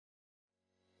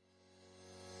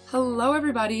Hello,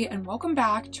 everybody, and welcome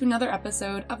back to another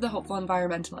episode of The Hopeful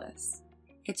Environmentalist.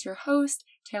 It's your host,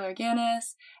 Taylor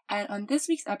Gannis, and on this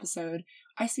week's episode,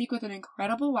 I speak with an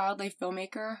incredible wildlife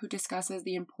filmmaker who discusses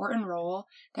the important role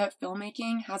that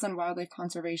filmmaking has on wildlife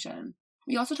conservation.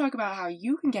 We also talk about how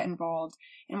you can get involved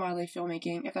in wildlife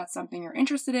filmmaking if that's something you're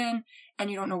interested in and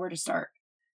you don't know where to start.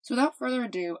 So without further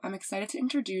ado, I'm excited to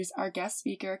introduce our guest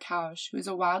speaker, Kaush, who is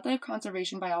a wildlife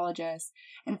conservation biologist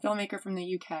and filmmaker from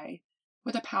the UK.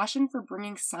 With a passion for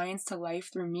bringing science to life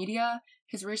through media,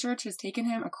 his research has taken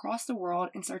him across the world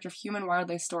in search of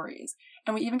human-wildlife stories,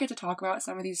 and we even get to talk about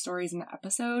some of these stories in the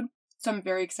episode, so I'm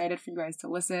very excited for you guys to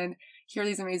listen, hear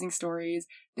these amazing stories.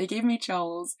 They gave me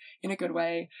chills in a good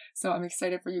way, so I'm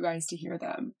excited for you guys to hear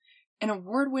them. An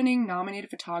award-winning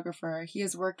nominated photographer, he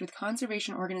has worked with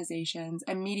conservation organizations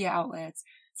and media outlets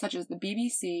such as the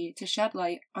BBC to shed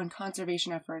light on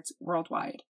conservation efforts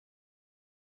worldwide.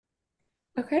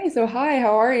 Okay, so hi,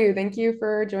 how are you? Thank you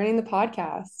for joining the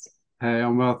podcast. Hey,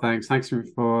 I'm well, thanks. Thanks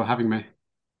for having me.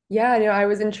 Yeah, I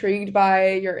was intrigued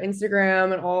by your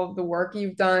Instagram and all of the work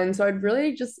you've done. So I'd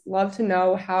really just love to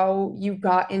know how you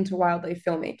got into wildlife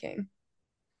filmmaking.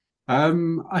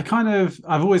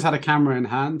 I've always had a camera in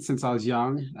hand since I was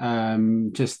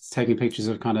young, just taking pictures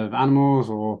of kind of animals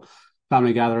or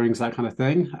family gatherings, that kind of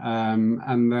thing.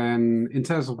 And then in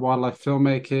terms of wildlife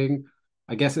filmmaking,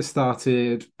 I guess it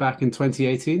started back in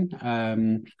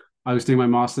 2018. I was doing my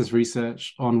master's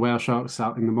research on whale sharks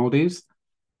out in the Maldives.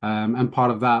 And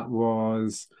part of that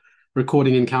was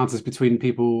recording encounters between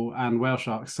people and whale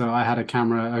sharks. So I had a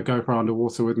camera, a GoPro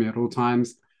underwater with me at all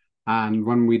times. And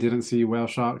when we didn't see whale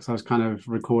sharks, I was kind of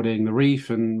recording the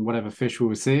reef and whatever fish we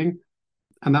were seeing.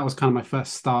 And that was kind of my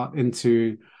first start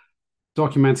into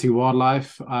documenting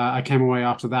wildlife. I came away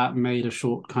after that, made a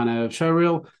short kind of show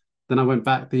reel. Then I went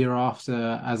back the year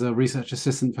after as a research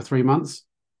assistant for 3 months.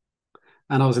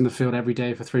 And I was in the field every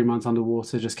day for 3 months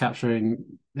underwater, just capturing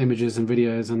images and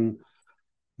videos. And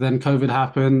then COVID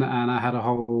happened, and I had a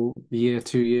whole year,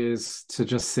 2 years to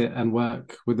just sit and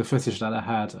work with the footage that I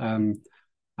had. And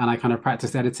I kind of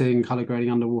practiced editing, color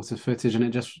grading underwater footage, and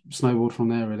it just snowballed from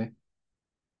there, really.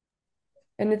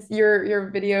 And it's your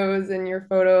videos and your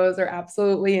photos are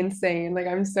absolutely insane. Like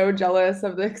I'm so jealous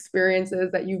of the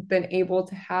experiences that you've been able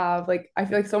to have. Like I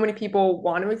feel like so many people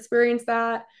want to experience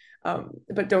that,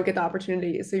 but don't get the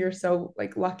opportunity. So you're so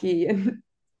like lucky and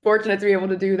fortunate to be able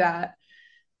to do that.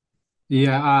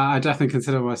 Yeah, I definitely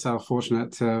consider myself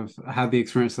fortunate to have had the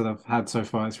experience that I've had so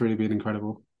far. It's really been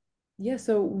incredible. Yeah,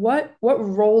 so what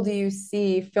role do you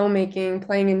see filmmaking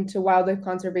playing into wildlife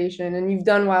conservation? And you've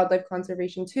done wildlife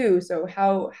conservation too. So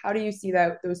how do you see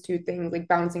that those two things like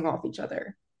bouncing off each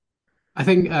other? I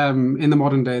think in the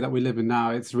modern day that we live in now,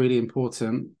 it's really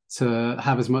important to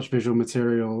have as much visual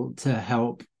material to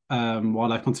help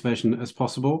wildlife conservation as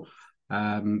possible.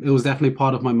 It was definitely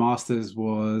part of my master's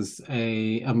was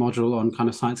a module on kind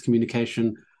of science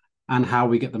communication and how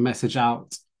we get the message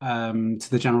out to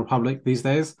the general public these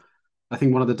days. I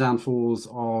think one of the downfalls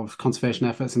of conservation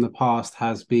efforts in the past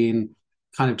has been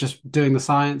kind of just doing the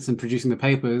science and producing the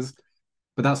papers,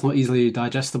 but that's not easily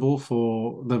digestible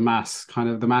for the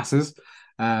masses.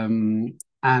 And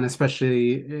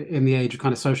especially in the age of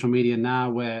kind of social media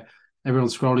now, where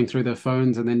everyone's scrolling through their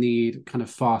phones and they need kind of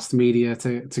fast media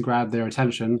to grab their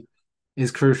attention,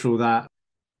 is crucial that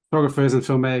photographers and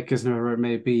filmmakers, whoever it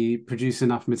may be, produce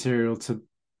enough material to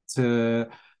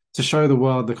to show the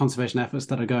world the conservation efforts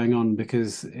that are going on,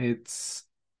 because it's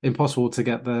impossible to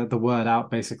get the word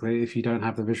out basically if you don't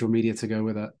have the visual media to go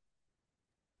with it.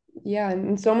 Yeah,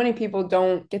 and so many people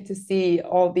don't get to see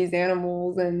all these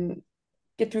animals and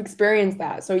get to experience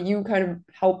that. So you kind of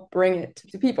help bring it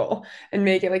to people and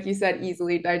make it, like you said,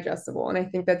 easily digestible. And I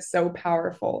think that's so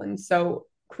powerful and so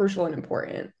crucial and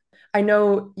important. I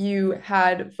know you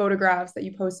had photographs that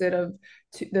you posted of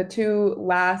the two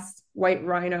last white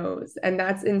rhinos, and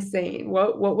that's insane.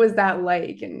 What was that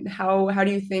like, and how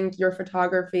do you think your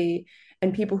photography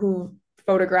and people who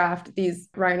photographed these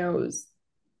rhinos,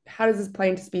 how does this play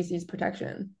into species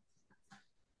protection?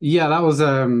 Yeah, that was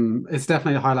it's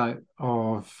definitely a highlight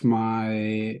of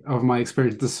my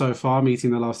experiences so far,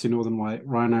 meeting the last two northern white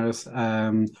rhinos.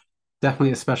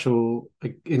 Definitely a special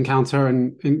encounter,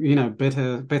 and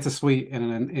bittersweet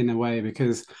in a way,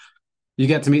 because you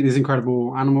get to meet these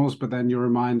incredible animals, but then you're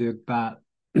reminded that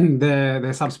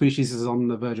their subspecies is on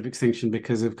the verge of extinction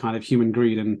because of kind of human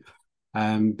greed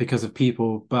and because of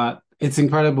people. But it's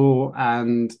incredible,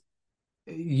 and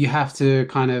you have to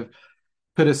kind of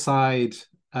put aside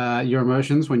your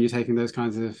emotions when you're taking those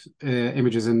kinds of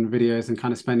images and videos and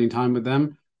kind of spending time with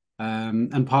them.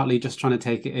 And partly just trying to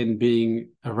take it in being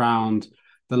around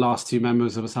the last two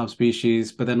members of a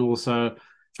subspecies, but then also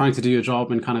trying to do your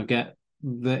job and kind of get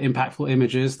the impactful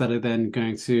images that are then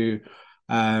going to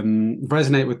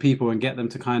resonate with people and get them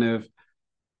to kind of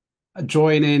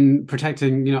join in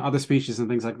protecting, other species and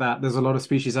things like that. There's a lot of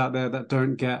species out there that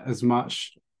don't get as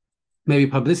much maybe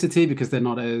publicity because they're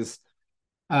not as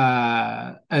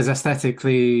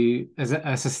aesthetically as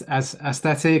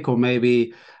aesthetic, or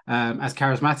maybe as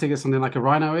charismatic as something like a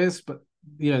rhino is. But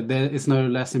there is no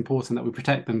less important that we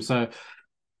protect them. So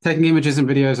taking images and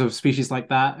videos of species like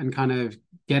that and kind of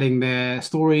getting their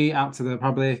story out to the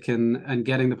public and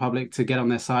getting the public to get on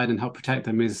their side and help protect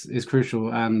them is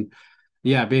crucial. And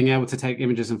yeah, being able to take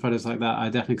images and photos like that, I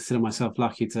definitely consider myself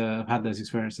lucky to have had those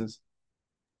experiences.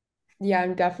 Yeah,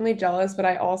 I'm definitely jealous, but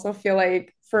I also feel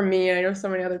like for me, and I know so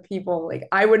many other people, like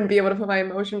I wouldn't be able to put my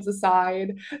emotions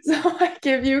aside. So I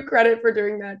give you credit for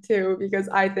doing that too, because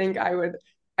I think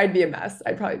I'd be a mess.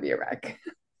 I'd probably be a wreck.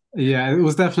 Yeah, it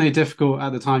was definitely difficult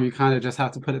at the time. You kind of just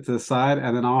have to put it to the side,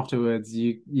 and then afterwards,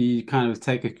 you kind of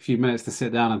take a few minutes to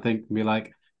sit down and think and be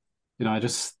like, I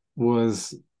just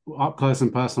was up close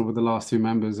and personal with the last two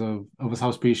members of a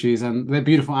subspecies, and they're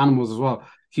beautiful animals as well,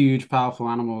 huge, powerful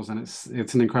animals, and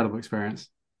it's an incredible experience.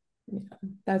 Yeah,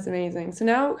 that's amazing. So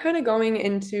now kind of going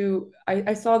into,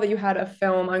 I saw that you had a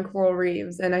film on coral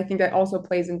reefs, and I think that also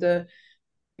plays into,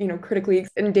 critically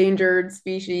endangered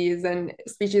species and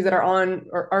species that are on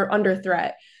or are under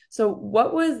threat. So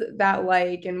what was that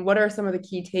like, and what are some of the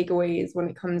key takeaways when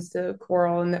it comes to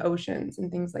coral in the oceans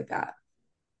and things like that?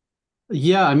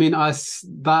 Yeah, I mean, I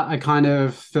kind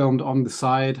of filmed on the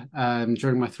side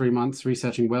during my 3 months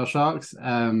researching whale sharks,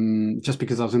 just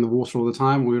because I was in the water all the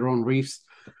time. We were on reefs,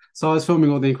 so I was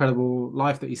filming all the incredible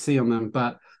life that you see on them.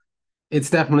 But it's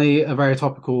definitely a very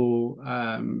topical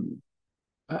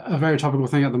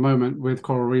thing at the moment with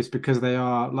coral reefs because they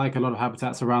are, like a lot of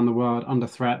habitats around the world, under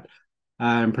threat,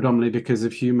 predominantly because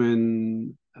of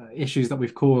human issues that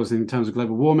we've caused in terms of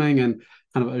global warming and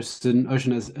kind of ocean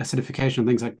acidification and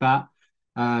things like that.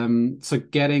 So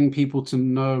getting people to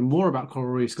know more about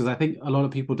coral reefs, because I think a lot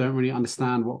of people don't really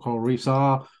understand what coral reefs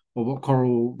are or what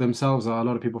coral themselves are. A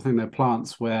lot of people think they're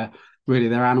plants, where really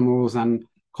they're animals, and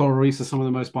coral reefs are some of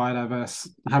the most biodiverse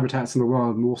habitats in the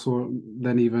world, more so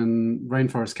than even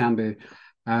rainforests can be.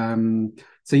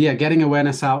 So yeah, getting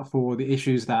awareness out for the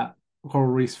issues that coral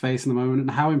reefs face in the moment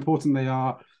and how important they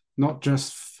are, not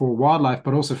just for wildlife,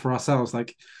 but also for ourselves.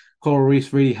 Like coral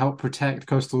reefs really help protect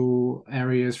coastal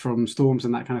areas from storms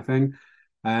and that kind of thing.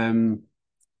 Um,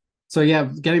 so yeah,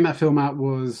 getting that film out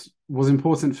was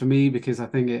important for me because I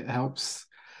think it helps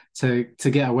to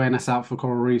get awareness out for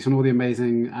coral reefs and all the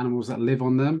amazing animals that live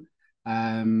on them.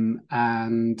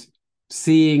 And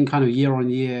seeing kind of year on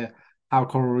year how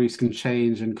coral reefs can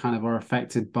change and kind of are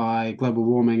affected by global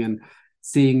warming, and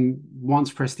seeing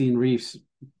once pristine reefs,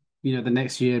 the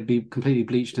next year be completely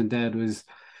bleached and dead was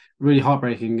really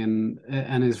heartbreaking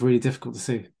and is really difficult to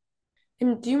see.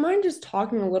 And do you mind just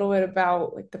talking a little bit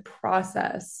about like the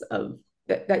process of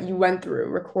that you went through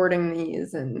recording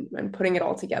these and putting it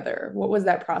all together? What was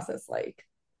that process like?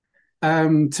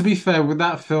 To be fair, with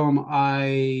that film,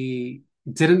 I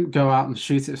didn't go out and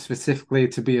shoot it specifically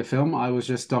to be a film. I was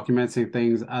just documenting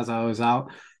things as I was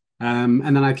out. And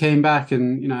then I came back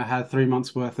and, I had 3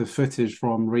 months worth of footage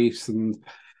from reefs, and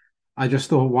I just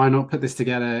thought, why not put this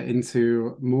together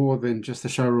into more than just a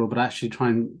show reel, but actually try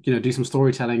and, do some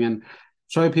storytelling and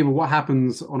show people what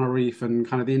happens on a reef and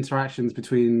kind of the interactions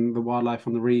between the wildlife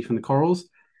on the reef and the corals.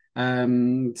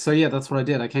 So yeah, that's what I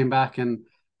did. I came back and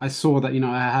I saw that,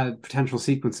 I had potential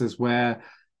sequences where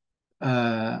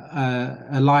a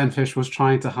lionfish was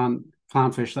trying to hunt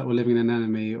clownfish that were living in an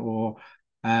enemy, or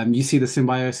you see the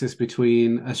symbiosis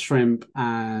between a shrimp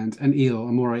and an eel,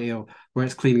 a moray eel, where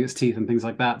it's cleaning its teeth and things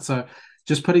like that. So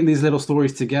just putting these little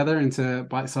stories together into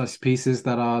bite-sized pieces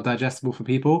that are digestible for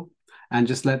people and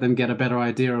just let them get a better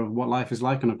idea of what life is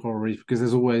like on a coral reef, because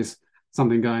there's always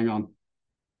something going on.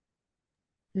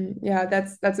 Yeah,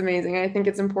 that's amazing. I think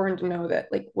it's important to know that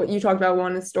like what you talked about,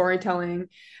 one is storytelling,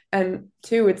 and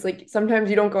two, it's like sometimes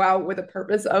you don't go out with a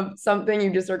purpose of something,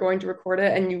 you just are going to record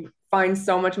it and you find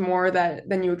so much more that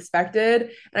than you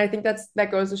expected. And I think that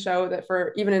goes to show that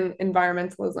for even in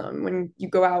environmentalism, when you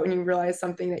go out and you realize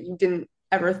something that you didn't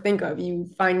ever think of, you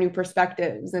find new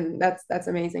perspectives, and that's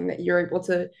amazing that you're able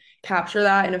to capture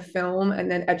that in a film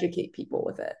and then educate people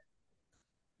with it.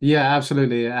 Yeah,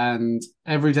 absolutely. And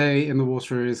every day in the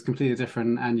water is completely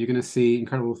different, and you're going to see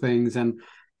incredible things. And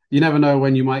you never know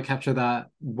when you might capture that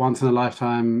once in a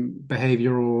lifetime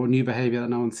behavior or new behavior that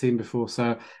no one's seen before.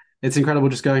 So it's incredible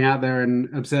just going out there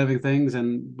and observing things.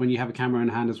 And when you have a camera in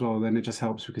hand as well, then it just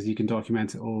helps because you can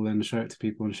document it all and show it to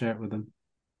people and share it with them.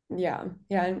 Yeah,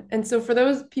 yeah. And so for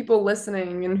those people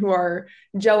listening and who are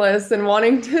jealous and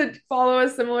wanting to follow a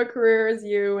similar career as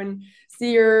you and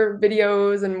see your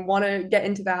videos and want to get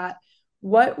into that,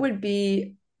 what would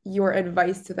be your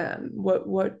advice to them? What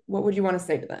would you want to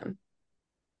say to them?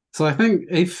 So I think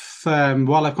if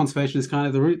wildlife conservation is kind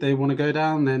of the route they want to go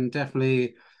down, then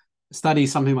definitely study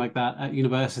something like that at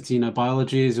university,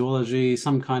 biology, zoology,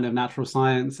 some kind of natural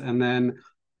science, and then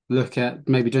look at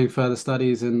maybe doing further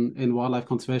studies in wildlife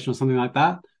conservation or something like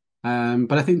that.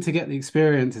 But I think to get the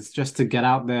experience, it's just to get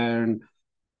out there, and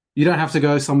you don't have to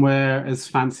go somewhere as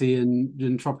fancy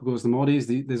and tropical as the Maldives.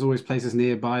 There's always places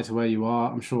nearby to where you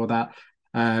are. I'm sure that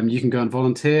you can go and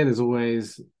volunteer. There's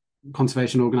always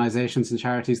conservation organizations and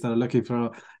charities that are looking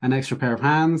for an extra pair of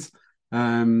hands.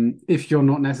 If you're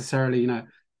not necessarily,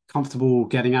 comfortable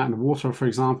getting out in the water, for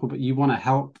example, but you want to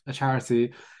help a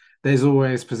charity, there's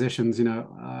always positions,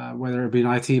 whether it be an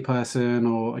IT person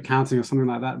or accounting or something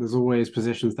like that. There's always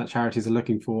positions that charities are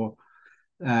looking for,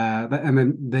 and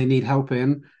then they need help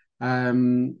in.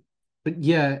 Um, but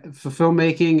yeah, for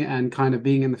filmmaking and kind of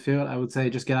being in the field, I would say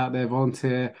just get out there,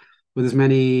 volunteer with as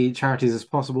many charities as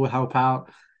possible, help out.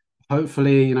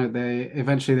 Hopefully,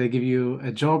 they give you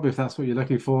a job if that's what you're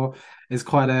looking for. It's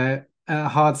quite a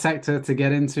hard sector to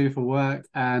get into for work,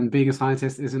 and being a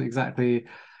scientist isn't exactly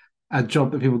a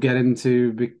job that people get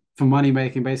into for money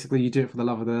making. Basically, you do it for the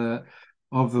love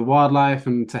of the wildlife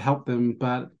and to help them.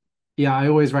 But yeah, I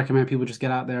always recommend people just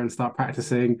get out there and start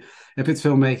practicing. If it's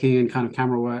filmmaking and kind of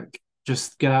camera work,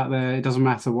 just get out there. It doesn't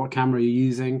matter what camera you're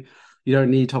using. You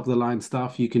don't need top of the line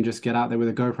stuff. You can just get out there with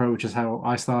a GoPro, which is how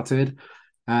I started,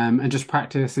 and just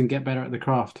practice and get better at the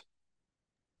craft.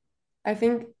 I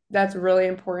think that's really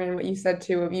important what you said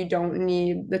too, of you don't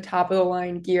need the top of the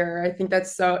line gear. I think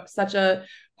that's such a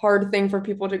hard thing for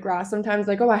people to grasp sometimes,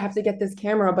 like, oh, I have to get this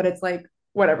camera, but it's like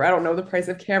whatever, I don't know the price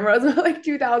of cameras, like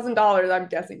 $2,000. I'm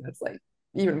guessing that's like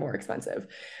even more expensive.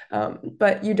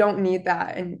 But you don't need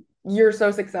that. And you're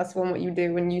so successful in what you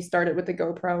do when you started with the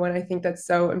GoPro. And I think that's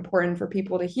so important for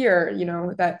people to hear,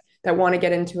 that want to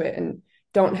get into it and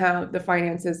don't have the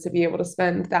finances to be able to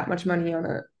spend that much money on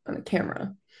a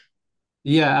camera.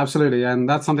 Yeah, absolutely. And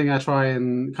that's something I try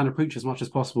and kind of preach as much as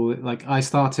possible. Like I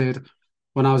started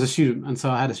when I was a student, and so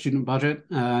I had a student budget.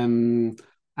 And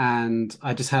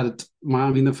I just had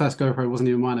the first GoPro wasn't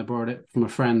even mine. I borrowed it from a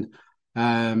friend.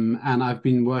 And I've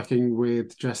been working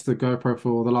with just the GoPro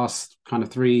for the last kind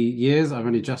of 3 years. I've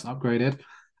only just upgraded.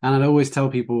 And I'd always tell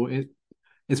people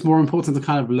it's more important to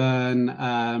kind of learn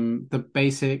the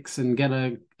basics and get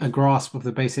a grasp of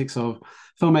the basics of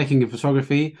filmmaking and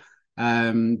photography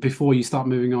before you start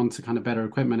moving on to kind of better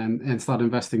equipment and start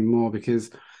investing more,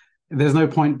 because there's no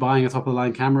point buying a top of the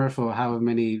line camera for however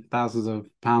many thousands of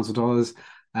pounds or dollars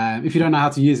if you don't know how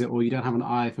to use it or you don't have an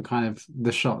eye for kind of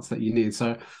the shots that you need.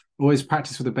 So always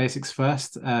practice with the basics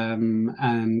first,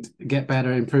 and get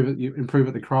better, improve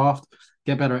at the craft,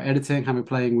 get better at editing. Having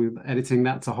playing with editing,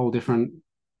 that's a whole different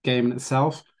game in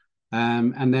itself.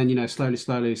 And then slowly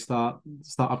start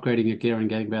upgrading your gear and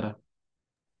getting better.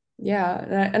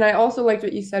 Yeah, and I also liked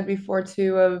what you said before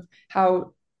too, of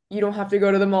how you don't have to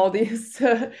go to the Maldives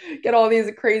to get all these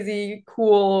crazy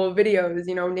cool videos.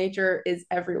 Nature is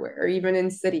everywhere, even in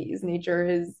cities. Nature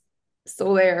is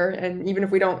still there, and even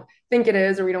if we don't think it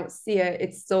is or we don't see it,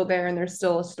 it's still there, and there's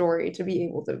still a story to be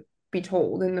able to be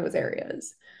told in those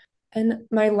areas. And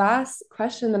my last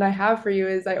question that I have for you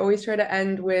is I always try to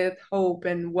end with hope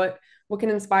and what can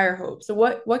inspire hope. So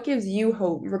what gives you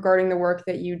hope regarding the work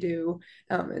that you do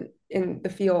in the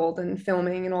field and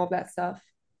filming and all of that stuff?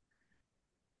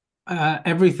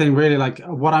 Everything really. Like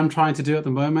what I'm trying to do at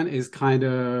the moment is kind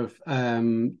of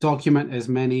document as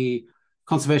many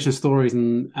conservation stories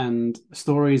and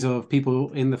stories of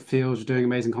people in the field doing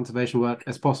amazing conservation work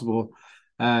as possible.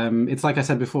 It's like I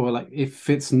said before, like if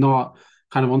it's not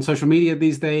kind of on social media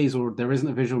these days, or there isn't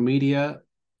a visual media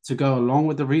to go along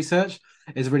with the research,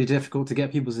 it's really difficult to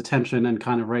get people's attention and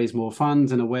kind of raise more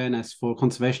funds and awareness for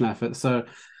conservation efforts. So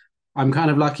I'm kind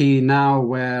of lucky now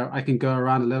where I can go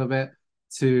around a little bit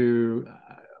to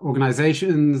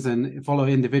organizations and follow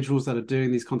individuals that are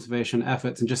doing these conservation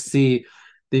efforts and just see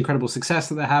the incredible success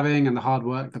that they're having and the hard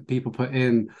work that people put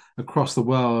in across the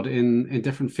world in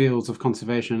different fields of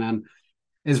conservation. And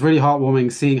it's really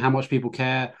heartwarming seeing how much people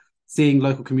care, seeing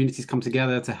local communities come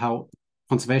together to help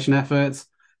conservation efforts,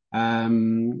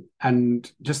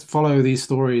 and just follow these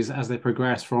stories as they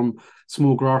progress from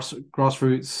small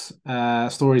grassroots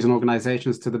stories and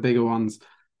organizations to the bigger ones,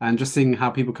 and just seeing how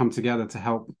people come together to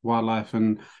help wildlife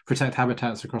and protect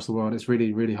habitats across the world. It's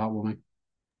really, really heartwarming.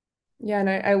 Yeah, and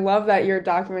I love that you're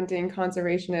documenting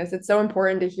conservationists. It's so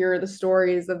important to hear the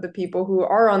stories of the people who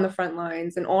are on the front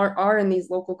lines and are in these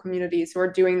local communities who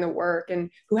are doing the work and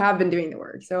who have been doing the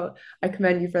work. So I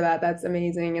commend you for that. That's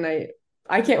amazing. And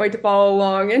I can't wait to follow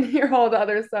along and hear all the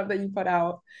other stuff that you put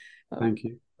out. Um, Thank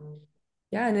you.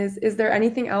 yeah, and is there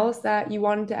anything else that you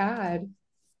wanted to add?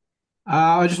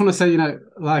 I just want to say,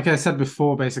 like I said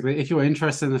before, basically, if you're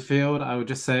interested in the field, I would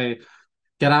just say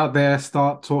get out there,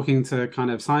 start talking to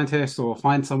kind of scientists or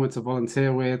find someone to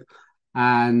volunteer with,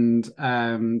 and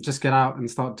just get out and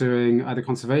start doing either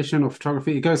conservation or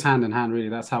photography. It goes hand in hand, really.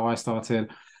 That's how I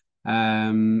started.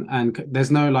 And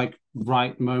there's no like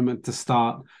right moment to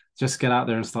start. Just get out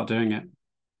there and start doing it.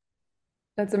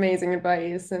 That's amazing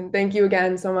advice. And thank you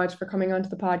again so much for coming onto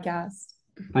the podcast.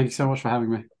 Thank you so much for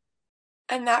having me.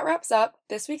 And that wraps up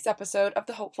this week's episode of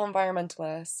The Hopeful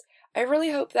Environmentalist. I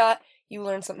really hope that you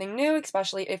learned something new,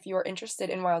 especially if you are interested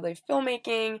in wildlife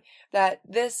filmmaking, that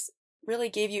this really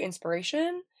gave you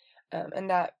inspiration, and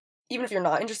that even if you're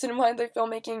not interested in wildlife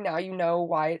filmmaking, now you know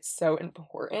why it's so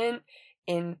important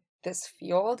in this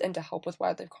field and to help with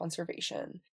wildlife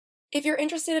conservation. If you're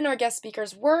interested in our guest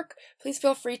speaker's work, please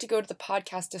feel free to go to the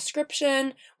podcast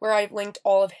description where I've linked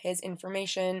all of his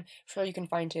information. So you can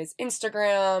find his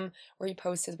Instagram, where he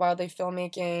posts his wildlife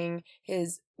filmmaking,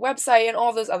 his website, and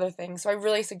all those other things. So I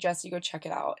really suggest you go check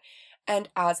it out. And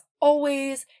as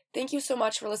always, thank you so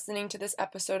much for listening to this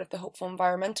episode of The Hopeful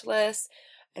Environmentalist.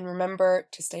 And remember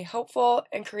to stay hopeful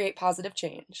and create positive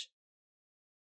change.